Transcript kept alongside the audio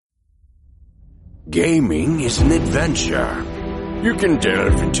Gaming is an adventure. You can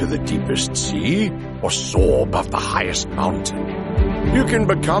delve into the deepest sea or soar above the highest mountain. You can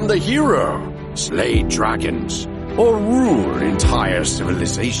become the hero, slay dragons, or rule entire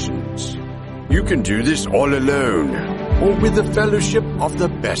civilizations. You can do this all alone or with the fellowship of the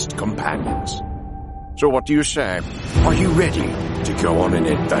best companions. So what do you say? Are you ready to go on an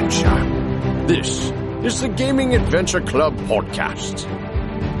adventure? This is the Gaming Adventure Club podcast.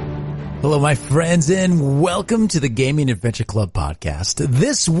 Hello, my friends, and welcome to the Gaming Adventure Club podcast.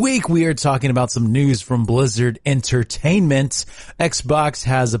 This week, we are talking about some news from Blizzard Entertainment. Xbox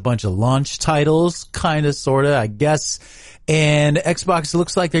has a bunch of launch titles, kinda, sorta, I guess. And Xbox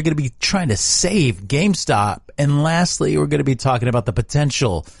looks like they're going to be trying to save GameStop. And lastly, we're going to be talking about the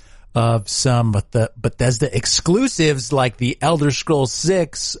potential of some Bethesda exclusives like the Elder Scrolls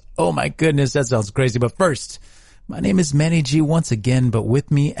 6. Oh my goodness, that sounds crazy. But first, my name is Manny G once again, but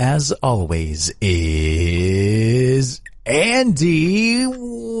with me as always is Andy.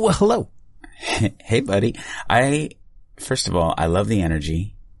 Hello. Hey buddy. First of all, I love the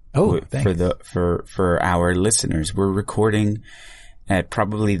energy. Oh, thanks. For our listeners. We're recording at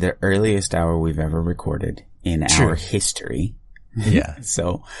probably the earliest hour we've ever recorded in our history. Yeah.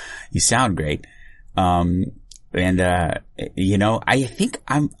 So you sound great. I think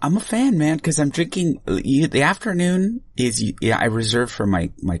I'm a fan, man, cause I'm drinking, the afternoon I reserve for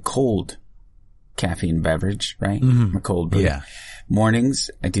my cold caffeine beverage, right? Mm-hmm. My cold brew. Yeah. Mornings,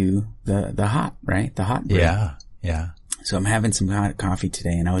 I do the hot, right? The hot brew. Yeah. Yeah. So I'm having some hot coffee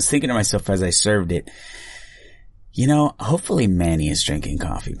today, and I was thinking to myself as I served it, hopefully Manny is drinking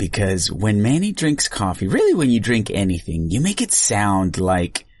coffee, because when Manny drinks coffee, really when you drink anything, you make it sound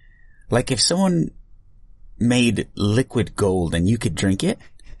like if someone made liquid gold and you could drink it,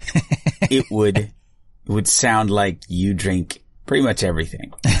 it would sound like you drink pretty much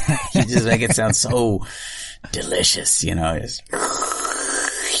everything. You just make it sound so delicious,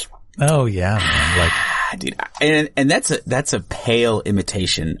 Oh yeah, man. Dude, and that's a pale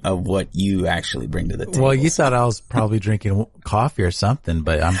imitation of what you actually bring to the table. Well, you thought I was probably drinking coffee or something,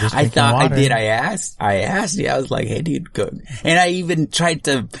 but I'm just drinking water. I did. I asked you. I was like, hey dude, go. And I even tried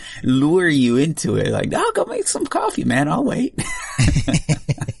to lure you into it. Like, no, go make some coffee, man. I'll wait.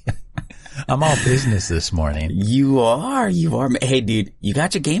 I'm all business this morning. You are. Hey dude, you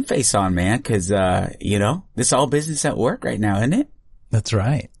got your game face on, man. Cause, this all business at work right now, isn't it? That's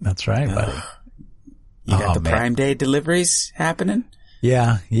right, buddy. You got the Prime Day deliveries happening?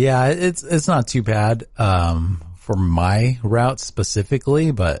 Yeah, it's not too bad, for my route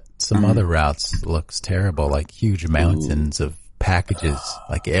specifically, but some other routes looks terrible, like huge mountains of packages,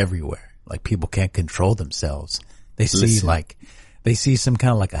 like everywhere. Like people can't control themselves. They see some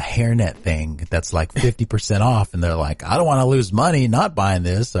kind of like a hairnet thing that's like 50% off, and they're like, I don't want to lose money not buying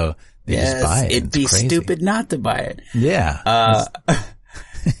this, so they just buy it. It'd be stupid not to buy it. Yeah.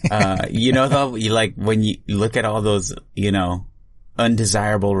 Though, when you look at all those,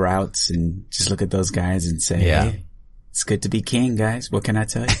 undesirable routes and just look at those guys and say, hey, it's good to be king, guys. What can I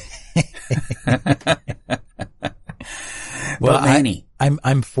tell you? Well,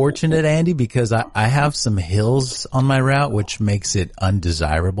 I'm fortunate, Andy, because I have some hills on my route, which makes it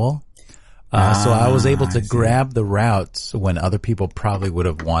undesirable. So I was able to grab the routes when other people probably would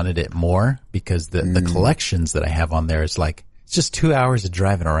have wanted it more, because the collections that I have on there is like, it's just 2 hours of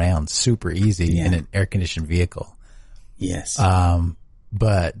driving around, super easy in an air-conditioned vehicle. Yes.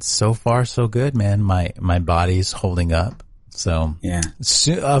 But so far so good, man. My body's holding up. So yeah.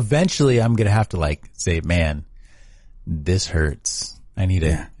 Eventually I'm going to have to say, man, this hurts. I need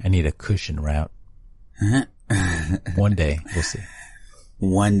a cushion route. One day, we'll see.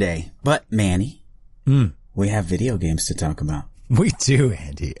 One day. But Manny, we have video games to talk about. We do,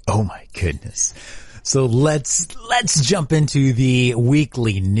 Andy. Oh my goodness. So let's jump into the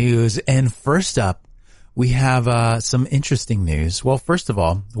weekly news. And first up, we have some interesting news. Well, first of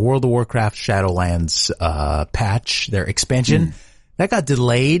all, World of Warcraft Shadowlands patch, their expansion, that got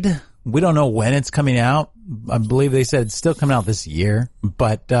delayed. We don't know when it's coming out. I believe they said it's still coming out this year,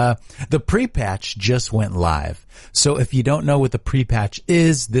 but the pre-patch just went live. So if you don't know what the pre-patch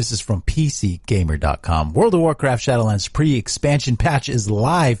is, this is from PCGamer.com. World of Warcraft Shadowlands pre-expansion patch is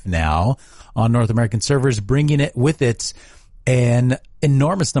live now on North American servers, bringing it with it an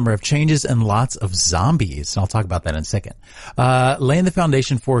enormous number of changes and lots of zombies. And I'll talk about that in a second. Laying the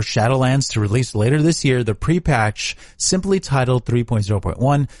foundation for Shadowlands to release later this year, the pre-patch, simply titled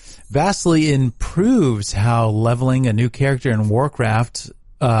 3.0.1, vastly improves how leveling a new character in Warcraft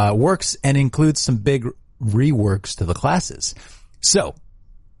works and includes some big reworks to the classes. So,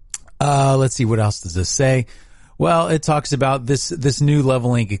 let's see, what else does this say? Well, it talks about this new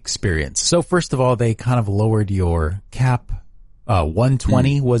leveling experience. So first of all, they kind of lowered your cap.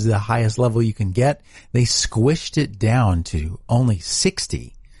 120 was the highest level you can get. They squished it down to only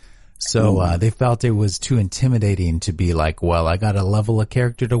 60. So, they felt it was too intimidating to be like, well, I got to level a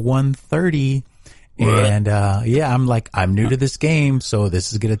character to 130. And, I'm new to this game, so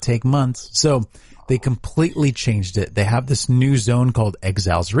this is going to take months. So they completely changed it. They have this new zone called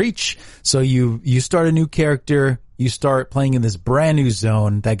Exile's Reach. So you start a new character, you start playing in this brand new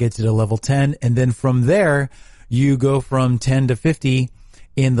zone that gets you to level 10. And then from there, you go from 10 to 50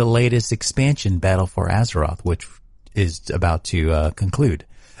 in the latest expansion, Battle for Azeroth, which is about to, conclude.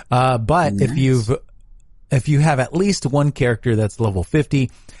 But nice. if you have at least one character that's level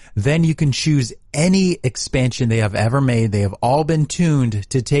 50, then you can choose any expansion they have ever made. They have all been tuned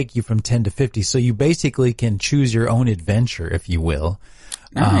to take you from 10 to 50. So you basically can choose your own adventure, if you will.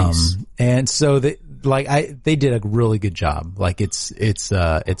 Nice. And so they did a really good job. Like it's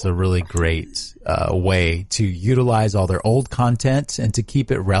a really great, way to utilize all their old content and to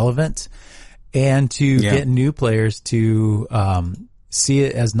keep it relevant and to get new players to, see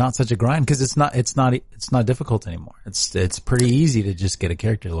it as not such a grind, because it's not difficult anymore. It's pretty easy to just get a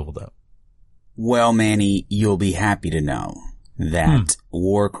character leveled up. Well, Manny, you'll be happy to know that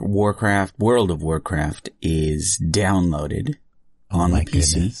World of Warcraft is downloaded on the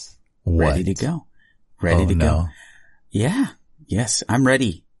PC. Goodness. Ready to go. Go. Yeah. Yes. I'm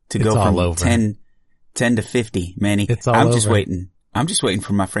ready to go from 10 to 50, Manny. I'm just waiting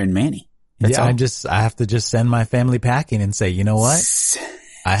for my friend Manny. That's all. I have to just send my family packing and say, you know what?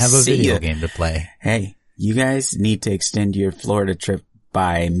 I have a video game to play. Hey, you guys need to extend your Florida trip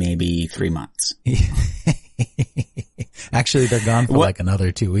by maybe 3 months. Actually, they're gone for like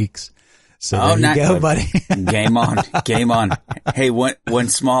another 2 weeks. So there you go, buddy. Game on. Hey, one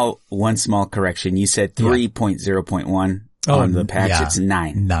small correction. You said 3.0.1. On the patch, it's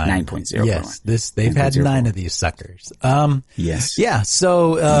 9.0. Yes, they've had 9 of these suckers. Yes. Yeah,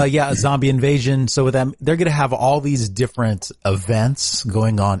 so, zombie invasion. So with them, they're gonna have all these different events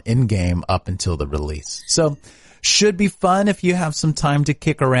going on in-game up until the release. So, should be fun if you have some time to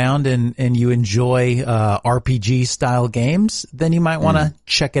kick around and you enjoy, RPG style games, then you might wanna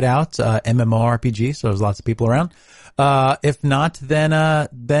check it out, MMORPG, so there's lots of people around. If not,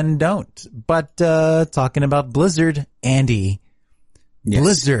 then don't. But, talking about Blizzard, Andy, yes.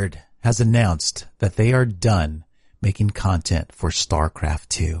 Blizzard has announced that they are done making content for StarCraft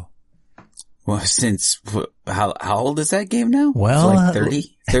 2. Well, how old is that game now? Well, it's like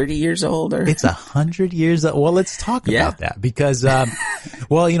 30 years old, or? It's 100 years old. Well, let's talk about that because,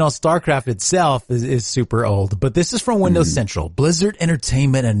 StarCraft itself is super old, but this is from Windows Central. Blizzard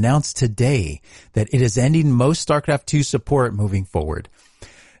Entertainment announced today that it is ending most StarCraft 2 support moving forward.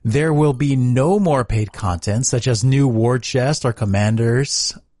 There will be no more paid content such as new war chest or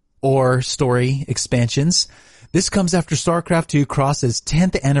commanders or story expansions. This comes after StarCraft 2 crossed its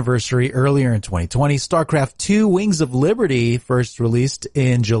 10th anniversary earlier in 2020. StarCraft 2 Wings of Liberty first released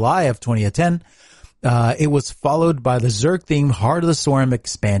in July of 2010. It was followed by the Zerg-themed Heart of the Swarm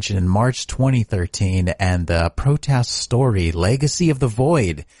expansion in March 2013 and the Protoss story Legacy of the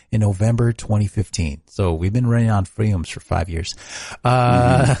Void in November 2015. So we've been running on Freedoms for 5 years.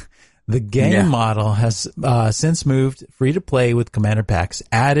 The game model has since moved free to play with commander packs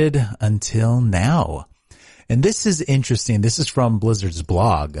added until now. And this is interesting. This is from Blizzard's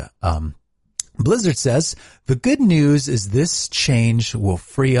blog. Blizzard says, the good news is this change will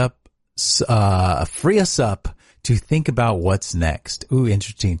free us up to think about what's next. Ooh,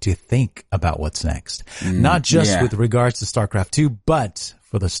 interesting, to think about what's next. Not just with regards to StarCraft 2, but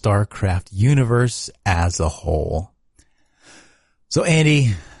for the StarCraft universe as a whole. So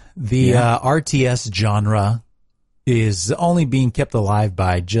Andy, the RTS genre is only being kept alive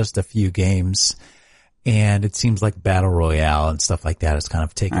by just a few games. And it seems like Battle Royale and stuff like that is kind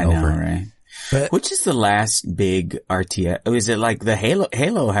of taken over. Right? But which is the last big RTS? Is it like the Halo?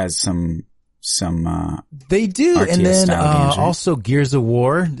 Halo has some they do. RTS and then, games, right? Also Gears of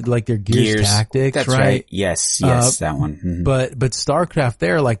War, like their Gears Tactics, that's right? Yes, that one. Mm-hmm. But StarCraft,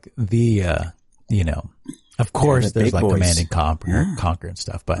 they're like the, of course there's like Command and Conquer and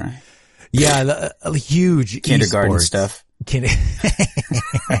stuff, but the huge kindergarten esports stuff.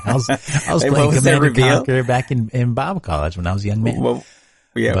 I was playing Command and Conquer back in Bible college when I was a young man.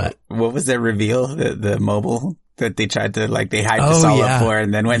 What was that reveal? The mobile that they tried to they hyped us all up for,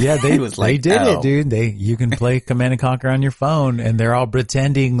 and then when it was they did it, dude. You can play Command and Conquer on your phone, and they're all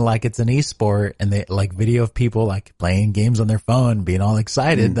pretending like it's an esport, and they video of people playing games on their phone, being all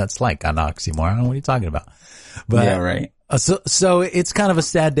excited. That's like an oxymoron. What are you talking about? But So it's kind of a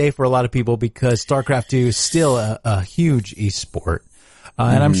sad day for a lot of people because StarCraft 2 is still a huge esport.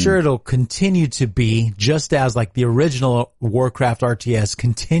 And I'm sure it'll continue to be just as like the original Warcraft RTS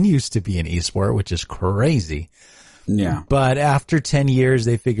continues to be an esport, which is crazy. Yeah. But after 10 years,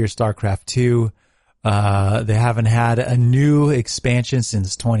 they figure StarCraft 2, they haven't had a new expansion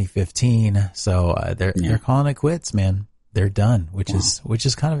since 2015. So, they're calling it quits, man. They're done, which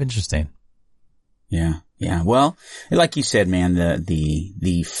is kind of interesting. Yeah. Yeah. Well, like you said, man,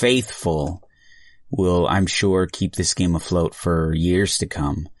 the faithful will, I'm sure, keep this game afloat for years to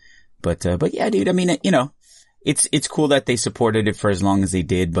come. But yeah, dude, I mean, it's cool that they supported it for as long as they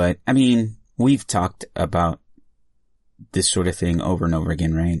did. But I mean, we've talked about this sort of thing over and over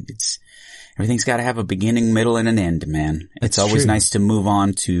again, right? Everything's got to have a beginning, middle, and an end, man. It's always nice to move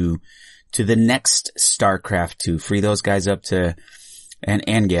on to the next StarCraft 2. Free those guys up to,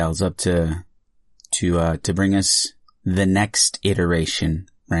 and gals up to bring us the next iteration,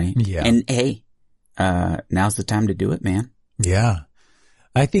 right? Yeah. And hey, now's the time to do it, man. Yeah,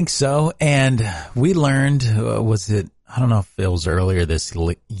 I think so. And we learned, I don't know if it was earlier this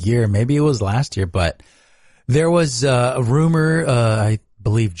year, maybe it was last year, but there was a rumor, I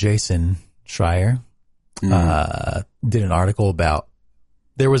believe Jason Schreier did an article about,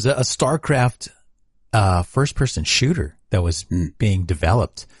 there was a StarCraft first-person shooter that was being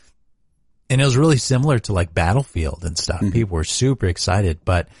developed. And it was really similar to like Battlefield and stuff. People were super excited,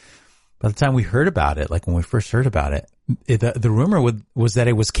 but by the time we heard about it, like when we first heard about it, the rumor was that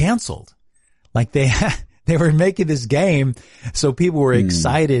it was canceled. Like they were making this game, so people were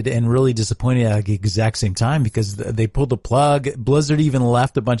excited and really disappointed at the exact same time because they pulled the plug. Blizzard even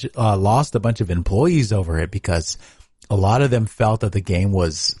lost a bunch of employees over it because a lot of them felt that the game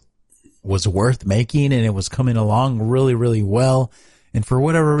was worth making and it was coming along really, really well. And for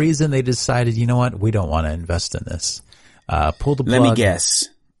whatever reason, they decided, you know what, we don't want to invest in this. Pull the plug. Let me guess.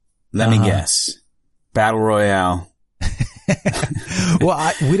 Battle Royale.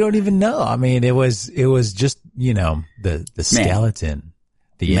 Well, we don't even know. I mean, it was just, you know, the skeleton,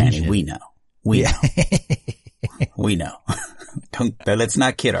 the engine. We know. We know. Let's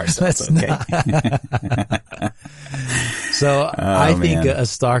not kid ourselves. So I think a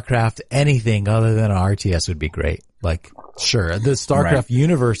StarCraft, anything other than an RTS would be great. Like, sure, the StarCraft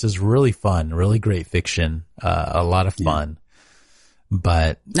universe is really fun, really great fiction, a lot of fun.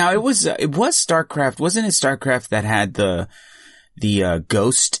 But now it was StarCraft, wasn't it StarCraft that had the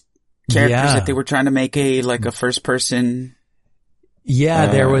ghost characters that they were trying to make a first person? Yeah,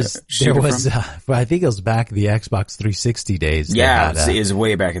 there was, I think it was back the Xbox 360 days. Yeah, it was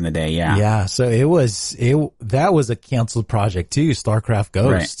way back in the day. Yeah. Yeah. So that was a canceled project too, StarCraft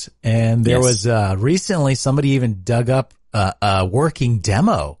Ghost. Right. And there was, recently somebody even dug up a working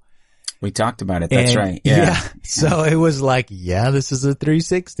demo. We talked about it. That's right. Yeah. So it was like, this is a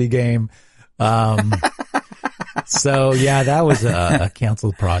 360 game. So yeah, that was a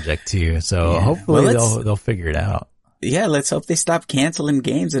canceled project too. So hopefully they'll figure it out. Yeah, let's hope they stop canceling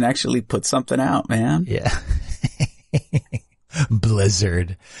games and actually put something out, man. Yeah.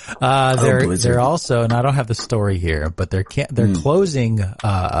 Blizzard. They're also, and I don't have the story here, but they're closing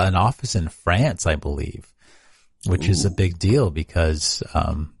an office in France, I believe, which is a big deal because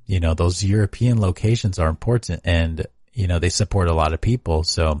you know, those European locations are important and you know, they support a lot of people.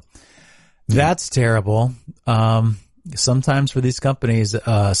 So that's terrible. Sometimes for these companies,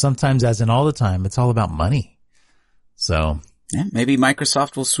 sometimes as in all the time, it's all about money. So yeah, maybe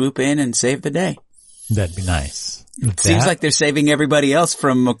Microsoft will swoop in and save the day. That'd be nice. Seems like they're saving everybody else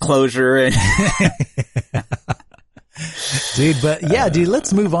from a closure. And dude,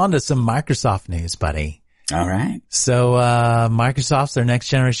 let's move on to some Microsoft news, buddy. All right. So, Microsoft's their next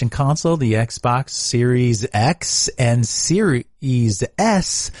generation console, the Xbox Series X and Series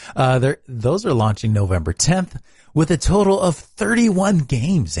S, those are launching November 10th. With a total of 31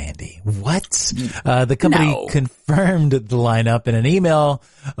 games, Andy. What? The company confirmed the lineup in an email,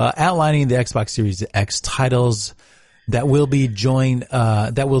 outlining the Xbox Series X titles that will join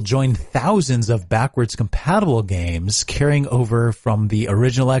thousands of backwards compatible games carrying over from the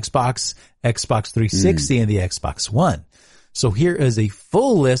original Xbox 360 and the Xbox One. So here is a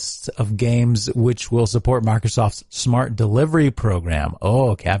full list of games which will support Microsoft's Smart Delivery program.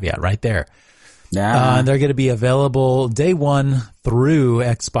 Oh, caveat right there. They're going to be available day one through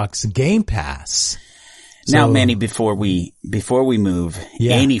Xbox Game Pass. Now, Manny, before we move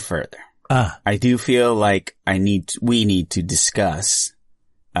any further, I do feel like we need to discuss,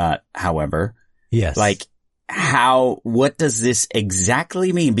 however, like what does this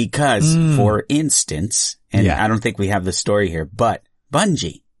exactly mean? Because, for instance, and I don't think we have the story here, but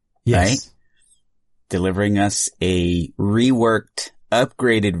Bungie, right? delivering us a reworked,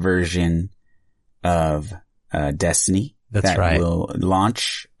 upgraded version of Destiny. That's right. That will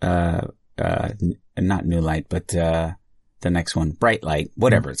launch, not New Light, but the next one, Bright Light,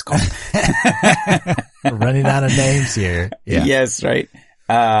 whatever it's called. We're running out of names here. Yeah. Yes, right.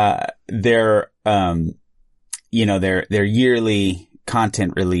 Their yearly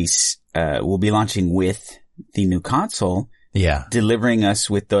content release, will be launching with the new console. Yeah. Delivering us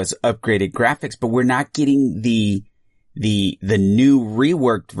with those upgraded graphics, but we're not getting the new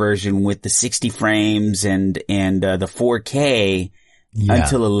reworked version with the 60 frames and the 4K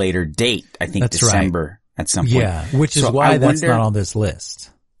until a later date. I think that's December at some point. Yeah. Which is why that's not on this list.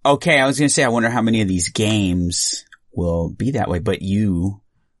 Okay. I was going to say, I wonder how many of these games will be that way, but you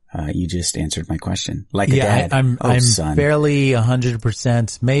just answered my question. Like a dad. I'm son. fairly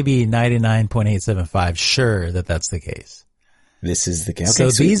 100%, maybe 99.875 sure that that's the case. This is the case. Okay,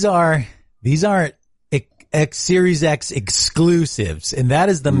 so these are Series X exclusives, and that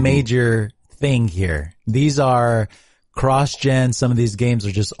is the major thing here. These are cross-gen. Some of these games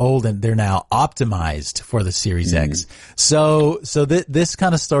are just old and they're now optimized for the Series X. So this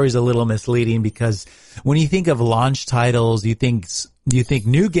kind of story is a little misleading because when you think of launch titles, you think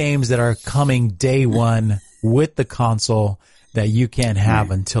new games that are coming day one with the console that you can't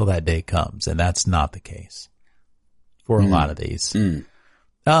have until that day comes, and that's not the case for a lot of these.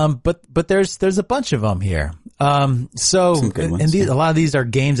 But there's a bunch of them here. So, and a lot of these are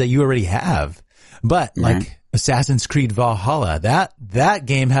games that you already have, but like Assassin's Creed Valhalla, that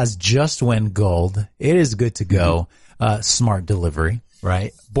game has just went gold. It is good to go. Smart delivery,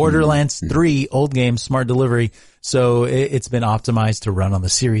 right? Borderlands 3, old game, smart delivery. So it's been optimized to run on the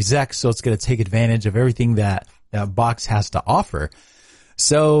Series X. So it's going to take advantage of everything that box has to offer.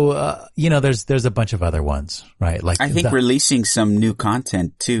 So, there's a bunch of other ones, right? Like I think releasing some new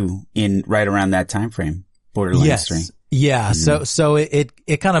content too right around that time frame. Borderlands 3. Yeah. So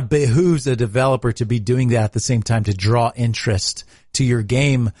it kind of behooves a developer to be doing that at the same time to draw interest to your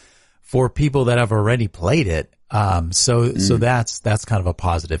game for people that have already played it. So that's kind of a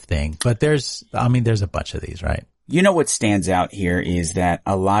positive thing. But there's a bunch of these, right? You know what stands out here is that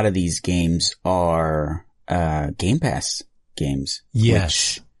a lot of these games are Game Pass games.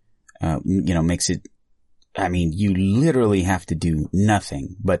 Yes. Which, makes it, you literally have to do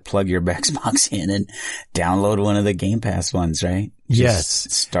nothing but plug your Xbox in and download one of the Game Pass ones, right?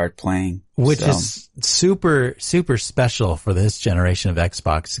 Just start playing. Which is super, super special for this generation of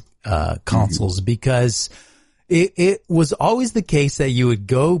Xbox consoles because it was always the case that you would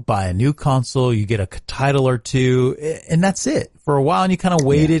go buy a new console, you get a title or two, and that's it. For a while, and you kind of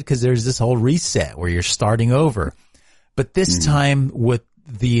waited because there's this whole reset where you're starting over. But this time with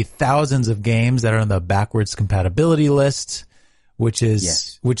the thousands of games that are on the backwards compatibility list, which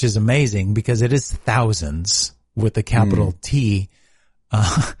is amazing because it is thousands with a capital T.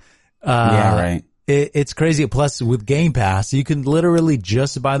 Right. It's crazy. Plus with Game Pass, you can literally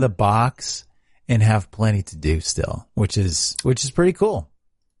just buy the box and have plenty to do still, which is pretty cool.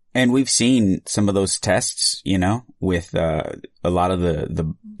 And we've seen some of those tests, with a lot of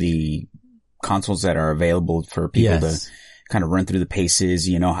the consoles that are available for people to kind of run through the paces.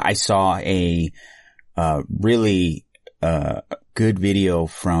 I saw a really good video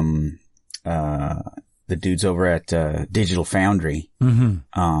from the dudes over at Digital Foundry.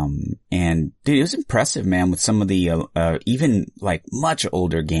 And dude, it was impressive, man, with some of the even like much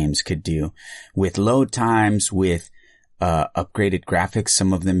older games could do with load times, with upgraded graphics,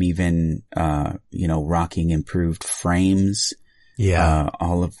 some of them even rocking improved frames.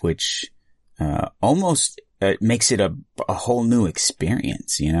 All of which almost makes it a whole new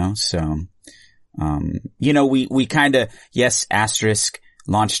experience, So, we kind of, asterisk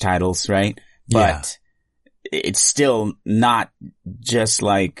launch titles, right? But it's still not just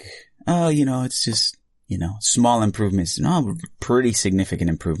like, it's just, small improvements. No, pretty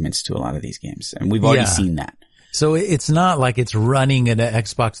significant improvements to a lot of these games. And we've already seen that. So it's not like it's running an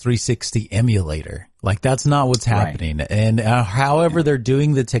Xbox 360 emulator. Like that's not what's happening. Right. And however they're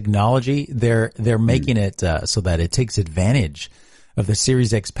doing the technology, they're making it so that it takes advantage of the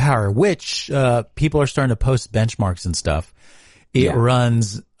Series X power, which people are starting to post benchmarks and stuff. It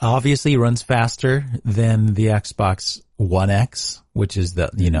runs faster than the Xbox One X, which is the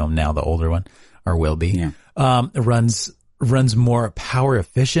now the older one, or will be. Yeah. It runs more power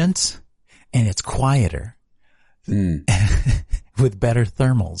efficient, and it's quieter. With better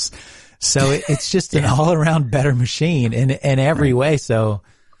thermals. So it's just an all around better machine in every way. So,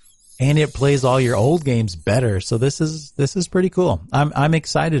 and it plays all your old games better. So this is pretty cool. I'm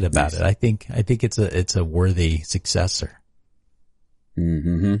excited about it. I think it's a worthy successor.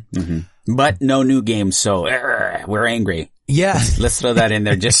 But no new games, so we're angry. Yeah. Let's throw that in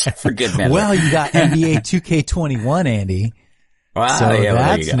there just for good measure. Well, you got NBA 2K21, Andy. Wow, so yeah,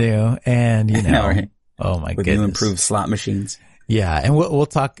 that's new. And, you know, right. Oh my With goodness. new improved slot machines. Yeah. And we'll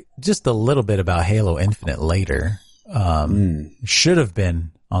talk just a little bit about Halo Infinite later. Should have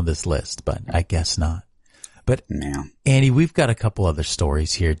been on this list, but I guess not. But Andy, we've got a couple other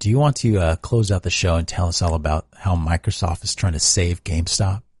stories here. Do you want to close out the show and tell us all about how Microsoft is trying to save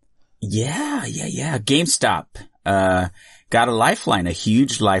GameStop? Yeah. GameStop, got a lifeline, a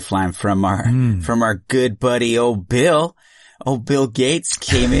huge lifeline from our good buddy, old Bill. Old Bill Gates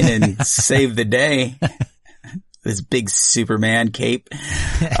came in and saved the day. This big Superman cape.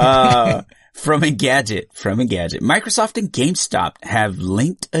 From Engadget. Microsoft and GameStop have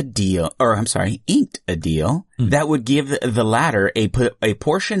inked a deal that would give the latter a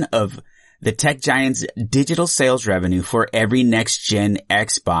portion of the tech giant's digital sales revenue for every next-gen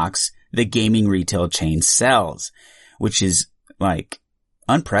Xbox the gaming retail chain sells, which is like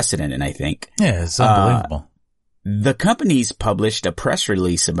unprecedented, I think. Yeah, it's unbelievable. The companies published a press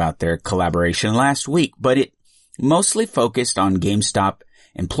release about their collaboration last week, but it mostly focused on GameStop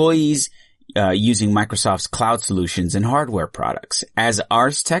employees using Microsoft's cloud solutions and hardware products. As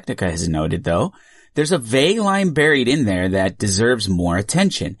Ars Technica has noted, though, there's a vague line buried in there that deserves more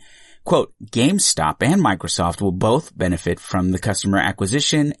attention. Quote, GameStop and Microsoft will both benefit from the customer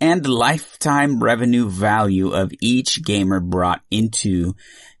acquisition and lifetime revenue value of each gamer brought into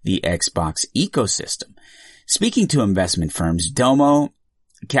the Xbox ecosystem. Speaking to investment firms, Domo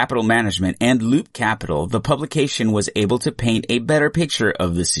Capital Management and Loop Capital, the publication was able to paint a better picture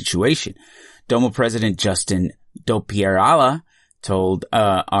of the situation. Domo president Justin Dopierala told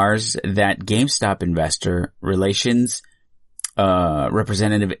Ars that GameStop investor relations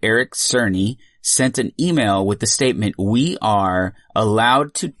representative Eric Cerny sent an email with the statement, "We are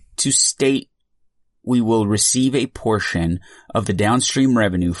allowed to state we will receive a portion of the downstream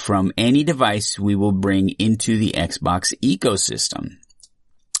revenue from any device we will bring into the Xbox ecosystem."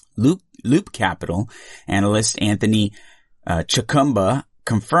 Loop Capital analyst Anthony Chukumba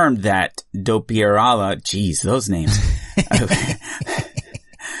confirmed that Dopierala, geez, those names.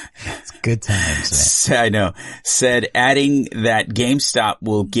 It's good times, man. I know. Said, adding that GameStop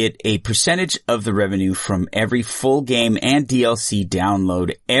will get a percentage of the revenue from every full game and DLC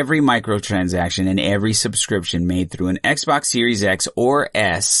download, every microtransaction, and every subscription made through an Xbox Series X or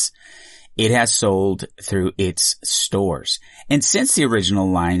S it has sold through its stores. And since the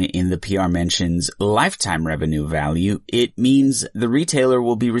original line in the PR mentions lifetime revenue value, it means the retailer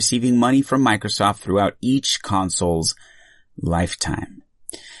will be receiving money from Microsoft throughout each console's lifetime.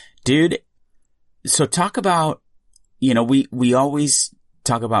 Dude, so talk about, we always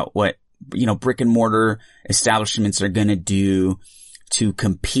talk about what, brick and mortar establishments are going to do to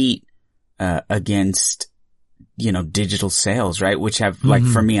compete, against, digital sales, right? Which have, like,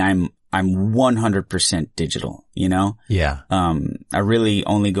 for me, I'm 100% digital, Yeah. I really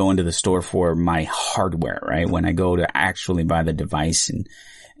only go into the store for my hardware, right? When I go to actually buy the device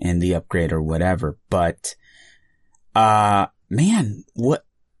and the upgrade or whatever. But, man, what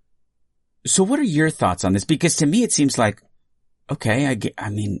are your thoughts on this? Because to me, it seems like, okay,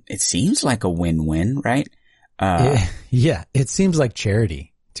 it seems like a win-win, right? Yeah, it seems like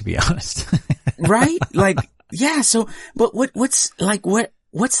charity, to be honest. Right? Like, yeah, so, but what's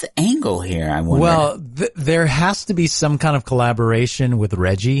the angle here? I wonder. Well, there has to be some kind of collaboration with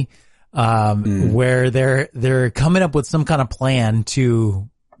Reggie, where they're coming up with some kind of plan to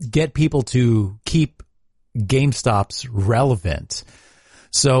get people to keep GameStop's relevant.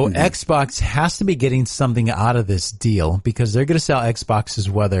 So Xbox has to be getting something out of this deal because they're going to sell Xboxes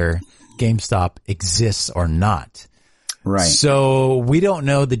whether GameStop exists or not. Right. So we don't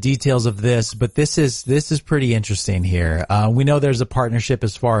know the details of this, but this is pretty interesting here. We know there's a partnership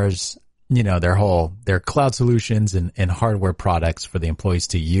as far as, their cloud solutions and hardware products for the employees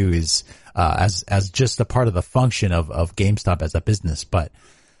to use, as just a part of the function of GameStop as a business. But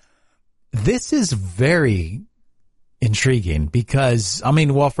this is very intriguing because,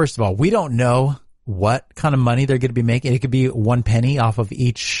 first of all, we don't know what kind of money they're going to be making. It could be 1 penny off of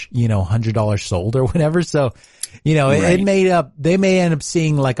each, $100 sold or whatever. So, right. They may end up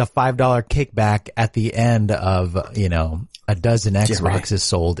seeing like a $5 kickback at the end of, a dozen Xboxes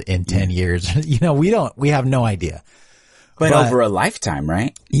sold in 10 years. We have no idea. But over a lifetime,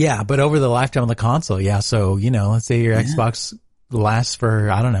 right? Yeah, but over the lifetime of the console. Yeah. So, let's say your Xbox lasts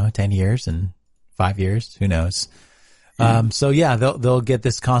for, 10 years and 5 years. Who knows? So yeah, they'll get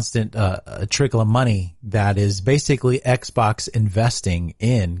this constant, trickle of money that is basically Xbox investing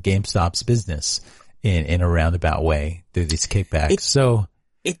in GameStop's business. in a roundabout way through these kickbacks.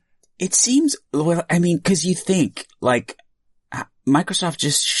 It seems, well, I mean, cause you think like Microsoft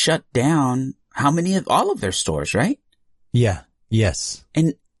just shut down all of their stores, right? Yeah. Yes.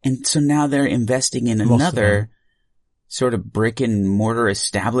 And so now they're investing in another sort of brick and mortar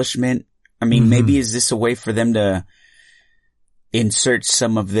establishment. I mean, maybe is this a way for them to insert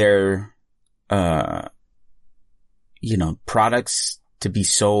some of their, products to be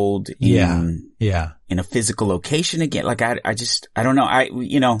sold in a physical location again? Like, I don't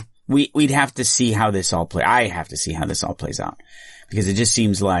know. We'd have to see how this all I have to see how this all plays out, because it just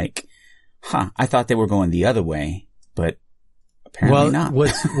seems like, I thought they were going the other way, but apparently not.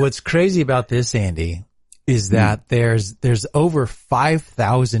 What's crazy about this, Andy, is that there's over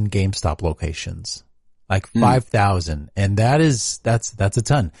 5,000 GameStop locations, like 5,000. And that's a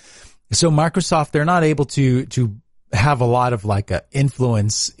ton. So Microsoft, they're not able to have a lot of like a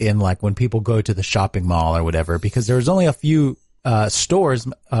influence in like when people go to the shopping mall or whatever, because there's only a few stores,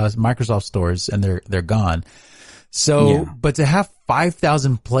 Microsoft stores, and they're gone. So, but to have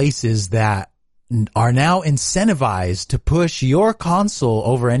 5,000 places that are now incentivized to push your console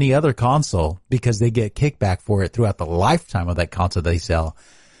over any other console because they get kickback for it throughout the lifetime of that console they sell,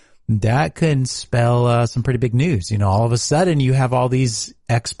 that can spell some pretty big news. All of a sudden you have all these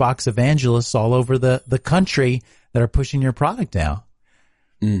Xbox evangelists all over the country that are pushing your product now.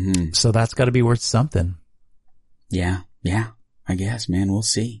 Mm-hmm. So that's got to be worth something. Yeah. I guess, man, we'll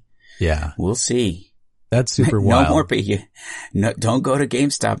see. Yeah. We'll see. That's super wild. No more people. No, don't go to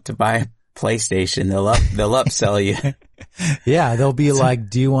GameStop to buy a PlayStation. They'll upsell you. Yeah, they'll be like,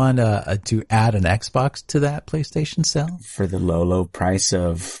 do you want to add an Xbox to that PlayStation sale? For the low price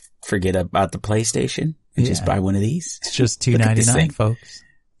of forget about the PlayStation and just buy one of these? It's just $299, folks.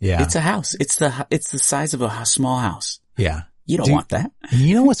 Yeah. It's a house. It's the size of a small house. Yeah. You don't want that.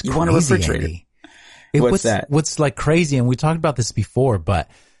 You know what's crazy, want a refrigerator. Andy? What's that? What's like crazy, and we talked about this before, but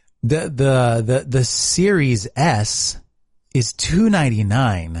the Series S is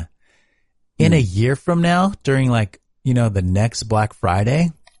 $299. In a year from now, during like, the next Black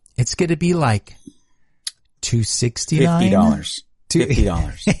Friday, it's going to be like $269.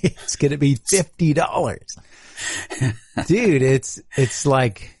 $50. It's going to be $50. Dude, it's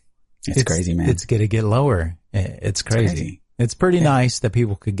like, it's crazy, man. It's going to get lower. It's crazy. It's pretty nice that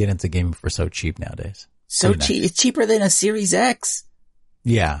people could get into gaming for so cheap nowadays. So cheap. It's cheaper than a Series X.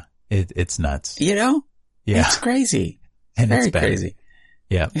 Yeah. It's nuts. Yeah. It's crazy. And very it's crazy.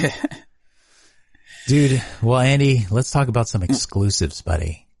 Yeah. Dude, well, Andy, let's talk about some exclusives,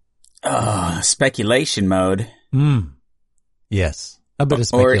 buddy. Speculation mode. Yes. A bit of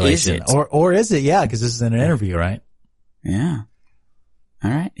speculation. Or is it? Yeah, because this is an interview, right? Yeah. All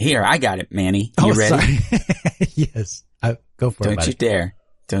right. Here, I got it, Manny. You ready? Sorry. Yes. Go for it, buddy.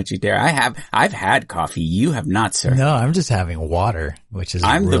 Don't you dare. I've had coffee. You have not, sir. No, I'm just having water, which is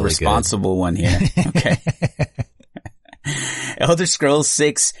I'm really the responsible one here. Okay. Elder Scrolls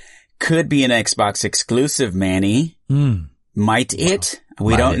 6 could be an Xbox exclusive, Manny. Might it?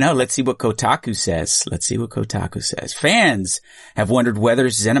 We don't know. Let's see what Kotaku says. Fans have wondered whether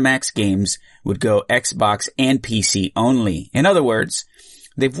ZeniMax games would go Xbox and PC only. In other words,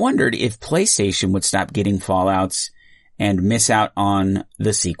 they've wondered if PlayStation would stop getting Fallouts and miss out on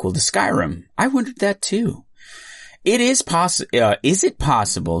the sequel to Skyrim. I wondered that too. Is it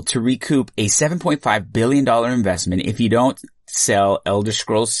possible to recoup a $7.5 billion investment if you don't sell Elder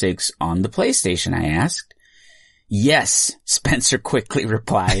Scrolls 6 on the PlayStation? I asked. Yes, Spencer quickly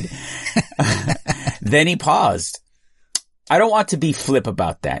replied. Then he paused. I don't want to be flip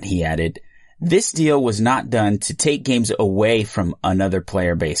about that, he added. This deal was not done to take games away from another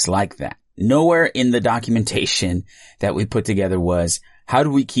player base like that. Nowhere in the documentation that we put together was, how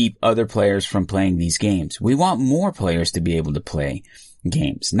do we keep other players from playing these games? We want more players to be able to play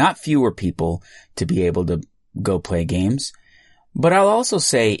games, not fewer people to be able to go play games. But I'll also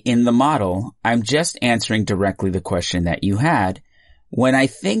say in the model, I'm just answering directly the question that you had. When I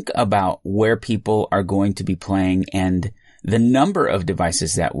think about where people are going to be playing and the number of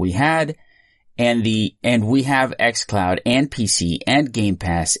devices that we had, and we have xCloud and PC and Game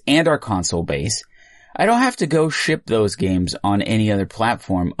Pass and our console base, I don't have to go ship those games on any other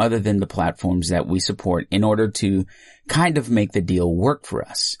platform other than the platforms that we support in order to kind of make the deal work for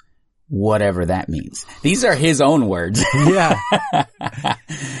us. Whatever that means. These are his own words. Yeah.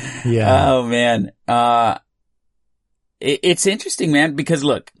 Yeah. Oh man. It's interesting, man, because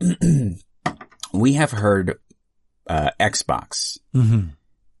look, we have heard, Xbox,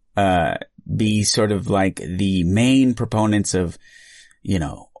 be sort of like the main proponents of,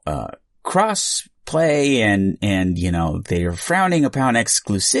 cross cross-play and, you know, they're frowning upon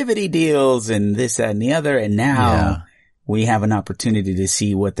exclusivity deals and this, that, and the other. And now we have an opportunity to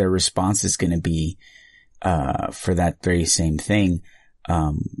see what their response is going to be, for that very same thing.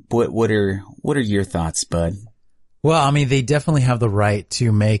 What are your thoughts, Bud? Well, I mean, they definitely have the right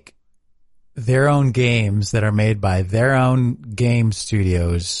to make their own games that are made by their own game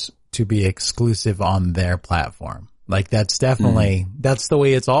studios to be exclusive on their platform. Like that's definitely, that's the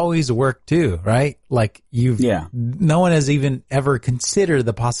way it's always worked too, right? Like no one has even ever considered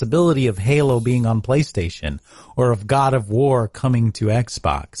the possibility of Halo being on PlayStation or of God of War coming to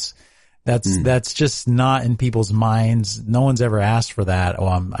Xbox. That's just not in people's minds. No one's ever asked for that. Oh,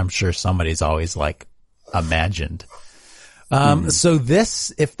 I'm sure somebody's always like imagined. So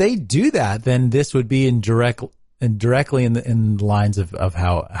this, if they do that, then this would be directly in the lines of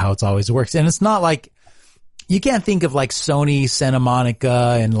how it's always works. And it's not like, you can't think of like Sony, Santa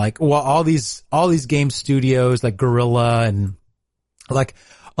Monica, and like, well, all these game studios like Guerrilla and like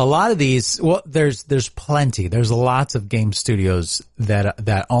a lot of these. Well, there's plenty. There's lots of game studios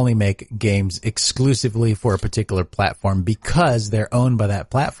that only make games exclusively for a particular platform because they're owned by that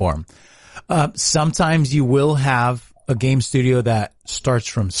platform. Sometimes you will have a game studio that starts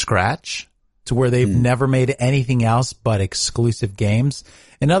from scratch to where they've never made anything else but exclusive games.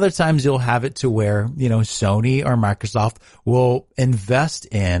 And other times you'll have it to where, you know, Sony or Microsoft will invest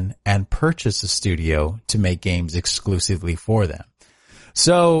in and purchase a studio to make games exclusively for them.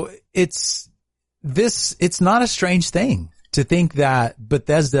 So it's not a strange thing to think that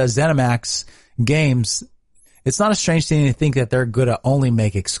Bethesda, ZeniMax games, it's not a strange thing to think that they're going to only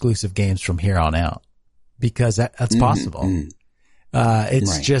make exclusive games from here on out because that's possible.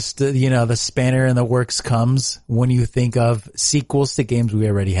 It's just, you know, the spanner in the works comes when you think of sequels to games we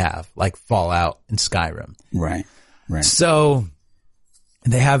already have, like Fallout and Skyrim. Right. So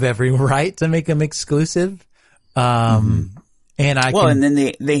they have every right to make them exclusive. And and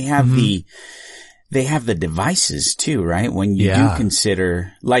then they have they have the devices too, right? When you do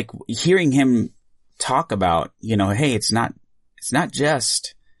consider, like hearing him talk about, you know, hey, it's not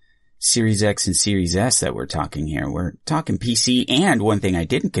just Series X and Series S that we're talking here. We're talking PC. And one thing I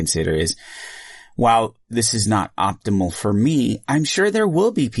didn't consider is, while this is not optimal for me, I'm sure there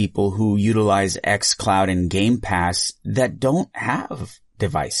will be people who utilize xCloud and Game Pass that don't have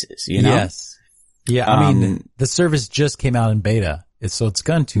devices, you know? Yes. Yeah. I mean, the service just came out in beta, so it's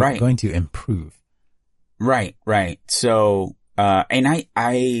going to improve. Right. So, and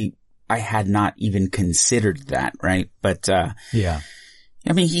I had not even considered that, right? But,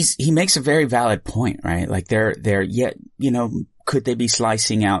 I mean, he makes a very valid point, right? Like they're yet, you know, could they be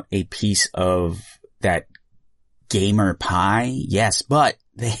slicing out a piece of that gamer pie? Yes, but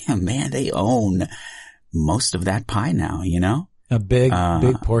they own most of that pie now, you know? A big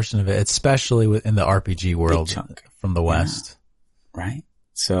portion of it, especially within the RPG world from the West. Yeah. Right.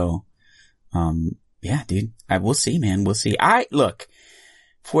 So, yeah, dude, we'll see, man. We'll see. Look,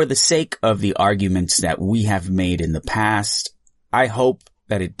 for the sake of the arguments that we have made in the past, I hope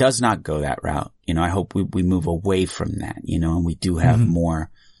that it does not go that route. You know, I hope we move away from that, you know, and we do have more,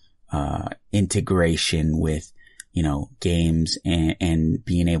 integration with, you know, games and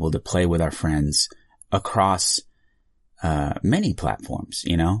being able to play with our friends across, many platforms,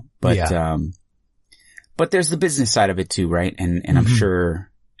 you know, but there's the business side of it too, right? And I'm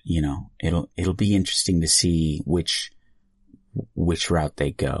sure, you know, it'll be interesting to see which route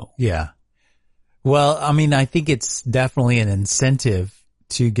they go. Yeah. Well, I mean, I think it's definitely an incentive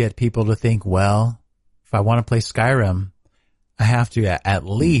to get people to think, well, if I want to play Skyrim, I have to at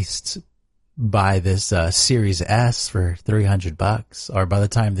least buy this Series S for $300, or by the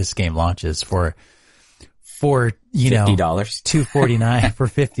time this game launches for you know, $50, $249 for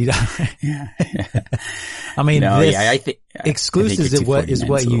 $50. Yeah. I mean, I think exclusives is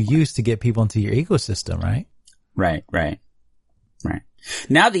what you use to get people into your ecosystem, right? Right.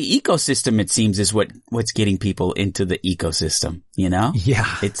 Now the ecosystem, it seems, is what's getting people into the ecosystem, you know?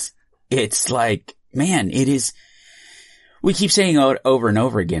 Yeah. It's like, man, it is, we keep saying over and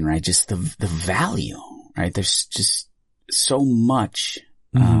over again, right? Just the value, right? There's just so much,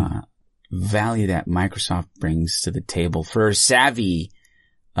 value that Microsoft brings to the table for a savvy,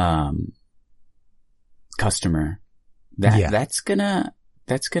 customer. That's gonna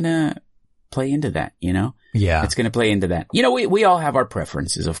play into that, you know? Yeah. It's going to play into that. You know, we all have our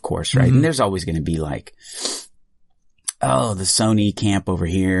preferences, of course, right? And there's always going to be like, oh, the Sony camp over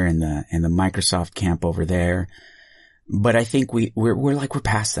here and the Microsoft camp over there. But I think we're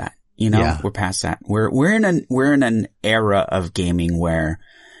past that, you know? We're past that. We're in an era of gaming where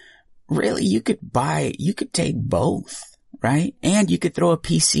really you could take both, right? And you could throw a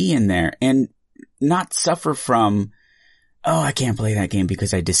PC in there. And not suffer from, oh, I can't play that game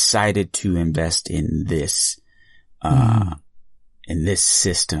because I decided to invest in this, in this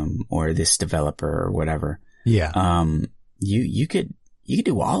system or this developer or whatever. Yeah. You could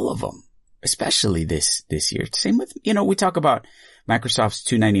do all of them, especially this year. Same with, we talk about Microsoft's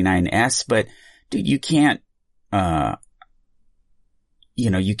 299S, but dude, you can't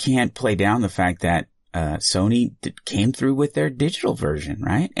play down the fact that Sony came through with their digital version,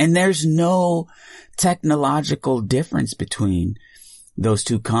 right? And there's no technological difference between those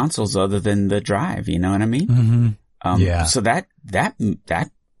two consoles other than the drive, you know what I mean? Mm-hmm. So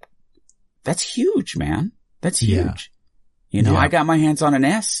that's huge, man. That's huge. Yeah. I got my hands on an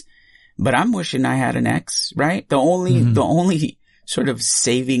S, but I'm wishing I had an X, right? The only sort of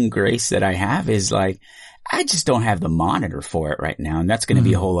saving grace that I have is like, I just don't have the monitor for it right now. And that's going to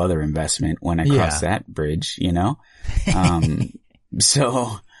be a whole other investment when I cross that bridge, but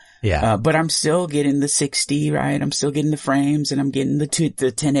I'm still getting the 60, right? I'm still getting the frames and I'm getting the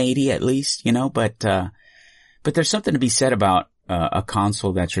 1080 at least, but there's something to be said about, a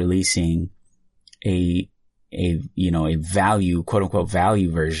console that's releasing a value, quote unquote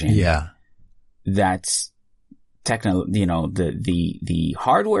value version. Yeah. That's the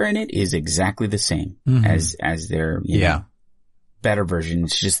hardware in it is exactly the same as their, better version.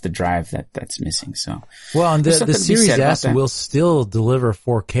 It's just the drive that's missing. So, well, and the Series S will still deliver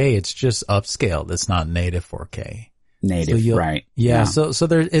 4K. It's just upscaled. It's not native 4K. Native, right. Yeah. So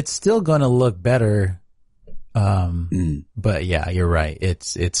it's still going to look better. But yeah, you're right.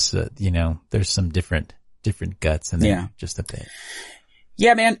 It's there's some different guts in there just a bit.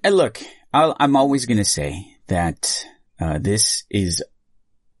 Yeah, man. And look, I'm always going to say that,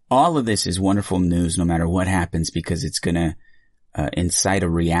 all of this is wonderful news no matter what happens because it's going to, incite a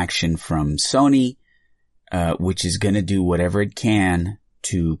reaction from Sony, which is going to do whatever it can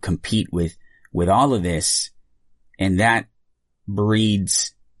to compete with all of this. And that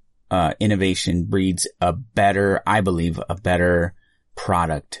breeds, innovation, breeds a better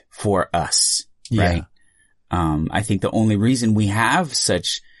product for us. Right. I think the only reason we have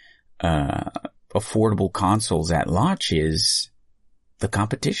such, affordable consoles at launch is the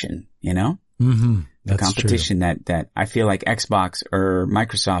competition, Mm-hmm. The competition that I feel like Xbox or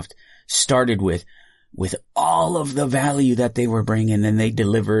Microsoft started with all of the value that they were bringing, and they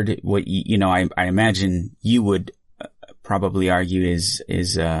delivered what, I imagine you would probably argue is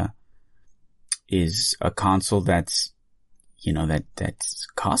a console that's, that's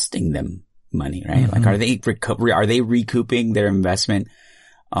costing them money, right? Mm-hmm. Like, are they recouping their investment,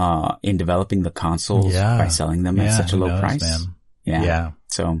 in developing the consoles by selling them at such a low price? Man. Yeah.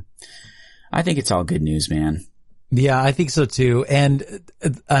 So I think it's all good news, man. Yeah, I think so too. And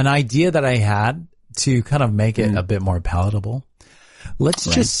an idea that I had to kind of make it a bit more palatable. Let's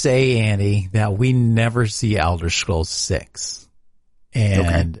just say, Andy, that we never see Elder Scrolls 6.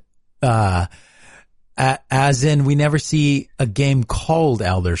 And, as in we never see a game called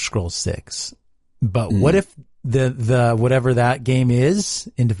Elder Scrolls 6. But what if the whatever that game is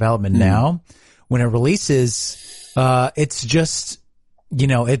in development now, when it releases, it's just,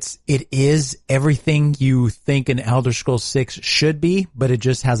 it is everything you think an Elder Scrolls 6 should be, but it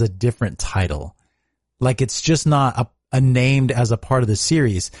just has a different title. Like, it's just not a named as a part of the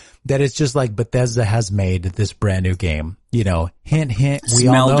series. That it's just like Bethesda has made this brand new game. Hint, hint. We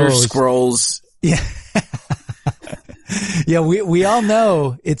all know. Elder Scrolls. Yeah. Yeah, we all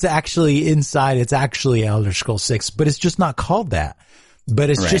know it's actually inside. It's actually Elder Scrolls 6, but it's just not called that. But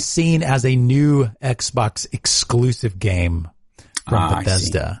it's just seen as a new Xbox exclusive game from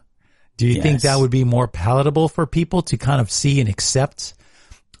Bethesda. Do you think that would be more palatable for people to kind of see and accept?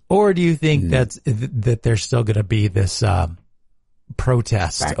 Or do you think that there's still going to be this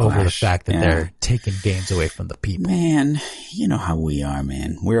protest backlash over the fact that they're taking games away from the people? Man, you know how we are,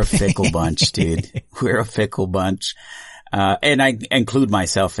 man. We're a fickle bunch, dude. We're a fickle bunch. And I include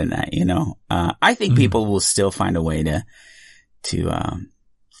myself in that, I think people will still find a way to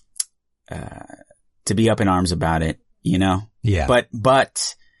be up in arms about it, Yeah.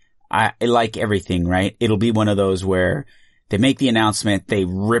 But I like everything, right? It'll be one of those where they make the announcement, they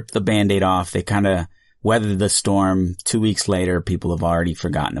rip the Band-Aid off, they kind of weather the storm. 2 weeks later, people have already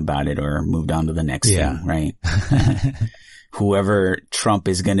forgotten about it or moved on to the next thing, right? Whoever Trump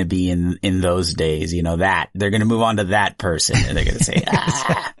is going to be in those days, that they're going to move on to that person and they're going to say,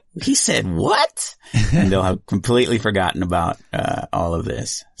 he said what? And they'll have completely forgotten about, all of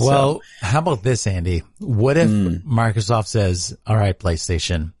this. Well, how about this, Andy? What if Microsoft says, all right,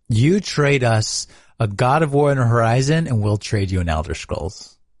 PlayStation, you trade us a God of War and a Horizon and we'll trade you an Elder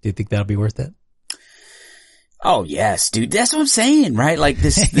Scrolls. Do you think that'll be worth it? Oh yes, dude. That's what I'm saying, right? Like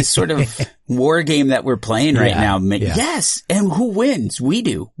this sort of war game that we're playing right now. Yeah. Yes. And who wins? We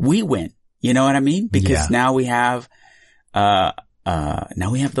do. We win. You know what I mean? Because now we have,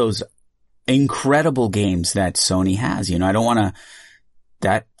 those incredible games that Sony has. You know, I don't want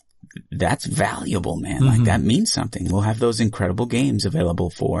to, that's valuable, man. Like that means something. We'll have those incredible games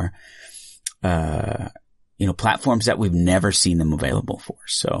available for, platforms that we've never seen them available for.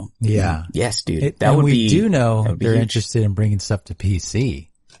 So yes, dude, we do know they're interested in bringing stuff to PC.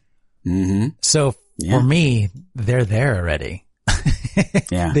 Mm-hmm. So for me, they're there already.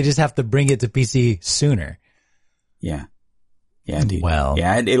 Yeah. They just have to bring it to PC sooner. Yeah. Yeah, dude. Well,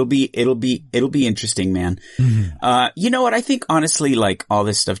 yeah, it'll be interesting, man. Mm-hmm. You know what? I think honestly, like all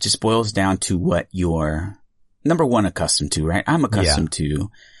this stuff just boils down to what you're number one accustomed to, right? I'm accustomed to,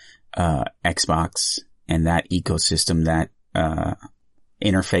 Xbox and that ecosystem, that,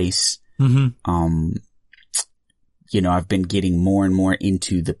 interface. Mm-hmm. I've been getting more and more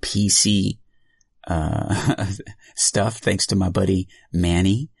into the PC, stuff thanks to my buddy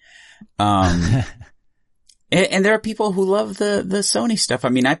Manny. And there are people who love the Sony stuff. I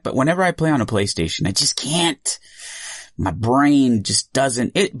mean, but whenever I play on a PlayStation, I just can't, my brain just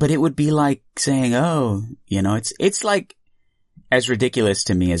doesn't, but it would be like saying, it's like as ridiculous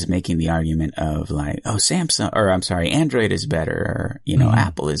to me as making the argument of like, Android is better, or,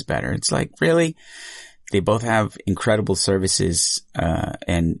 Apple is better. It's like, really? They both have incredible services,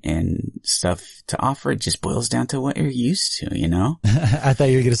 and stuff to offer. It just boils down to what you're used to, I thought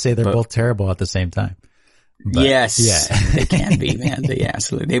you were going to say they're both terrible at the same time. But, yes, they can be, man.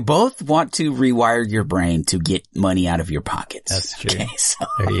 Absolutely. They both want to rewire your brain to get money out of your pockets. That's true. Okay, so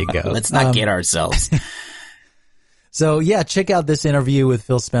there you go. Let's not get ourselves. So check out this interview with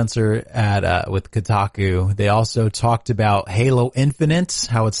Phil Spencer with Kotaku. They also talked about Halo Infinite,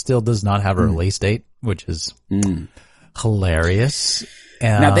 how it still does not have a release date, which is hilarious.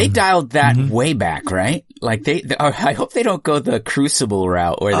 Now they dialed that way back, right? Like I hope they don't go the Crucible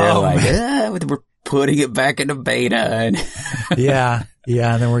route where they're we're putting it back into beta. And yeah.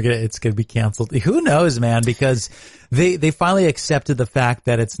 And then it's going to be canceled. Who knows, man? Because they finally accepted the fact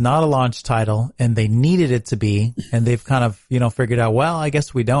that it's not a launch title and they needed it to be. And they've kind of, figured out, well, I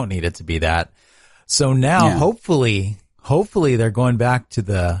guess we don't need it to be that. So now hopefully they're going back to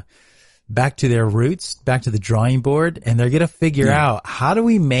their roots, back to the drawing board, and they're going to figure out how do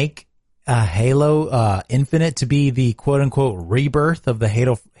we make Halo Infinite to be the quote unquote rebirth of the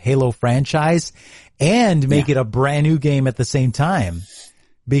Halo franchise and make it a brand new game at the same time,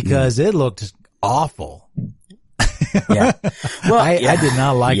 because it looked awful. Yeah. Well, I did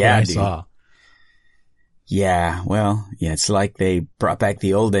not like what I saw. Yeah. Well, it's like they brought back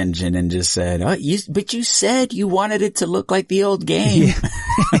the old engine and just said, but you said you wanted it to look like the old game. Yeah.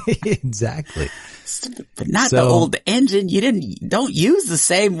 Exactly. But not the old engine. Don't use the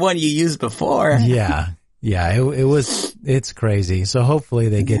same one you used before. Yeah. It's crazy. So hopefully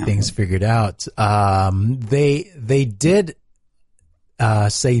they get things figured out. They did,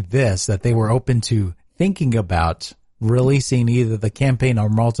 say this, that they were open to thinking about releasing either the campaign or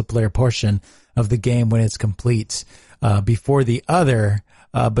multiplayer portion of the game when it's complete, before the other.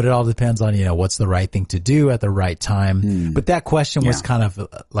 But it all depends on, what's the right thing to do at the right time. But that question was kind of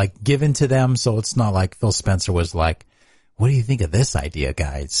like given to them. So it's not like Phil Spencer was like, what do you think of this idea,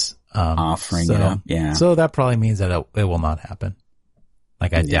 guys? Offering it up. Yeah. So that probably means that it will not happen.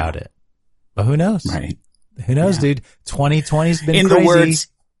 Like, I doubt it, but who knows? Right. Who knows, dude? 2020's been crazy.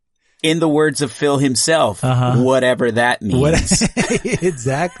 In the words of Phil himself, whatever that means.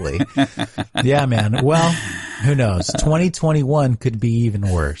 Exactly. Yeah, man. Well, who knows? 2021 could be even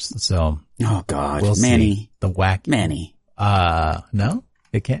worse. So. Oh God. We'll Manny. See. The whack. Manny. No,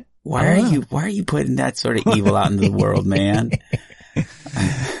 it can't. Why are you putting that sort of evil out into the world, man?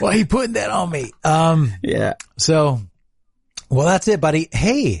 Why are you putting that on me? Yeah. So, well, that's it, buddy.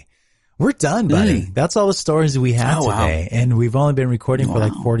 Hey, we're done, buddy. That's all the stories we have today. Wow. And we've only been recording for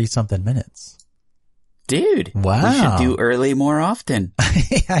like 40 something minutes. Dude. Wow. We should do early more often.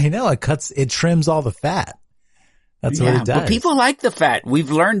 I know. It trims all the fat. That's what it does. But people like the fat. We've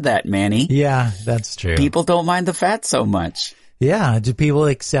learned that, Manny. Yeah, that's true. People don't mind the fat so much. Yeah. Do people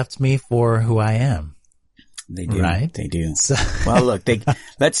accept me for who I am? They do. Right? They do. So well, look,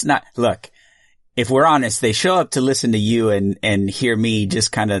 look, if we're honest, they show up to listen to you and hear me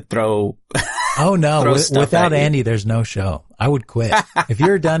just kind of throw. Oh no, without Andy, there's no show. I would quit. If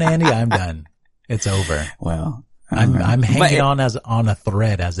you're done, Andy, I'm done. It's over. Well, I'm hanging on a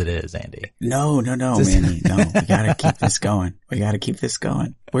thread as it is, Andy. No, Manny. No, we gotta keep this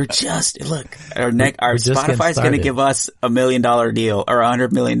going. We're just, look, our Spotify's gonna give us $1 million deal or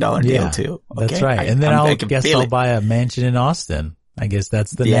 $100 million deal too. Okay? That's right. And then I'll buy a mansion in Austin. I guess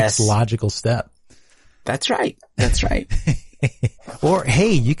that's the next logical step. That's right. Or,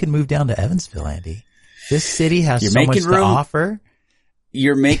 hey, you can move down to Evansville, Andy. This city has so much to offer.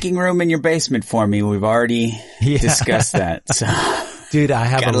 You're making room in your basement for me. We've already discussed that. So. Dude, I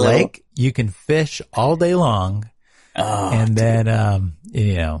have a lake. You can fish all day long. And then,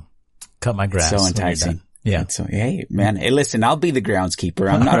 cut my grass. So enticing. Yeah. So, hey, man. Hey, listen, I'll be the groundskeeper.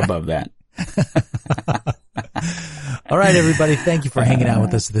 I'm not above that. All right, everybody. Thank you for hanging out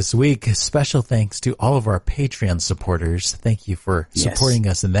with us this week. Special thanks to all of our Patreon supporters. Thank you for supporting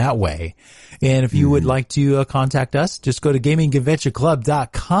us in that way. And if you would like to contact us, just go to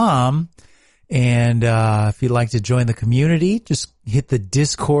gamingadventureclub.com. And if you'd like to join the community, just hit the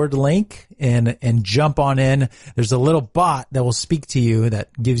Discord link and jump on in. There's a little bot that will speak to you that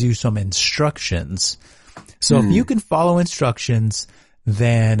gives you some instructions. So if you can follow instructions,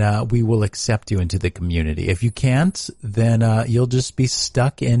 then we will accept you into the community. If you can't, then you'll just be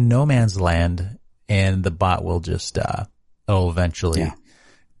stuck in no man's land, and the bot will just it'll eventually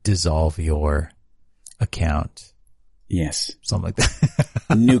dissolve your account. Yes. Something like that.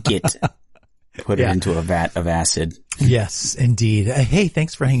 Nuke it. Put it into a vat of acid. Yes, indeed. Hey,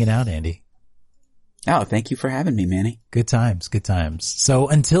 thanks for hanging out, Andy. Oh, thank you for having me, Manny. Good times. So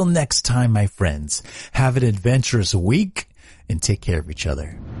until next time, my friends, have an adventurous week and take care of each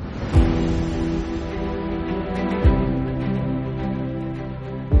other.